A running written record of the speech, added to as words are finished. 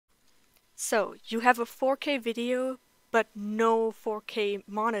So you have a 4K video, but no 4K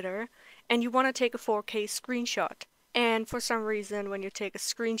monitor, and you want to take a 4K screenshot. And for some reason, when you take a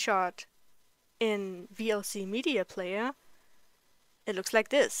screenshot in VLC Media Player, it looks like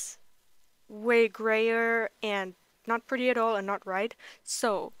this. Way grayer and not pretty at all and not right.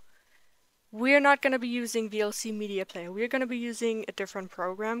 So we're not going to be using VLC Media Player. We're going to be using a different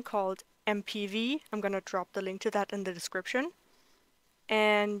program called MPV. I'm going to drop the link to that in the description.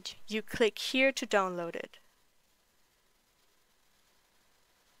 And you click here to download it.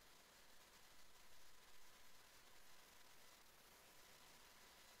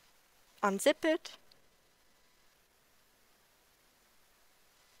 Unzip it.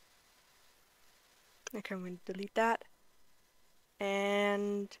 Okay, I'm going to delete that.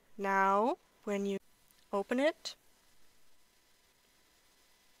 And now when you open it,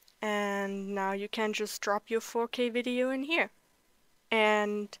 and now you can just drop your 4K video in here.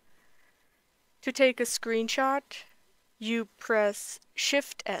 And to take a screenshot, you press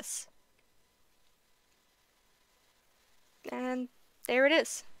Shift S. And there it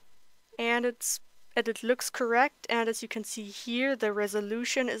is. And it looks correct, and as you can see here, the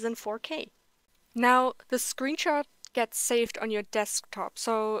resolution is in 4K. Now the screenshot gets saved on your desktop,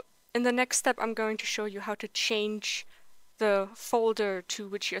 so in the next step I'm going to show you how to change the folder to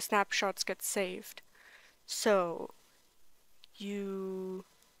which your snapshots get saved. So you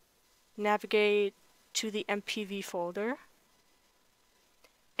navigate to the MPV folder,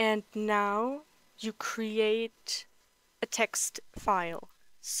 and now you create a text file.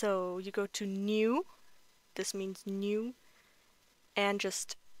 So you go to New, this means New, and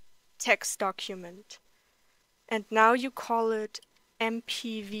just text document. And now you call it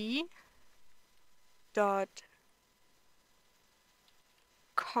MPV.conf.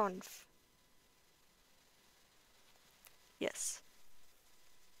 Yes.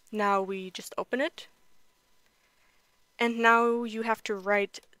 Now we just open it. And now you have to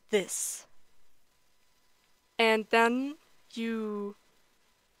write this. And then you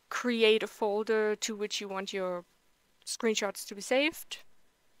create a folder to which you want your screenshots to be saved.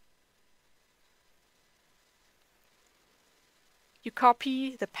 You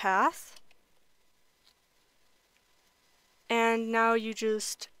copy the path. And now you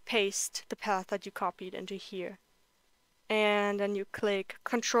just paste the path that you copied into here. And then you click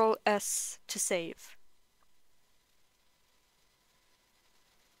Ctrl S to save.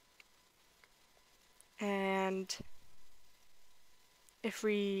 And if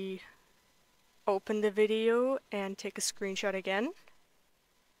we open the video and take a screenshot again,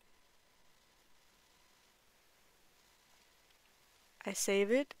 I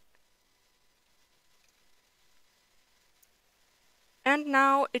save it. And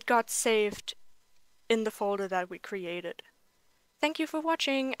now it got saved in the folder that we created. Thank you for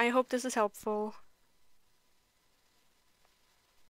watching. I hope this is helpful.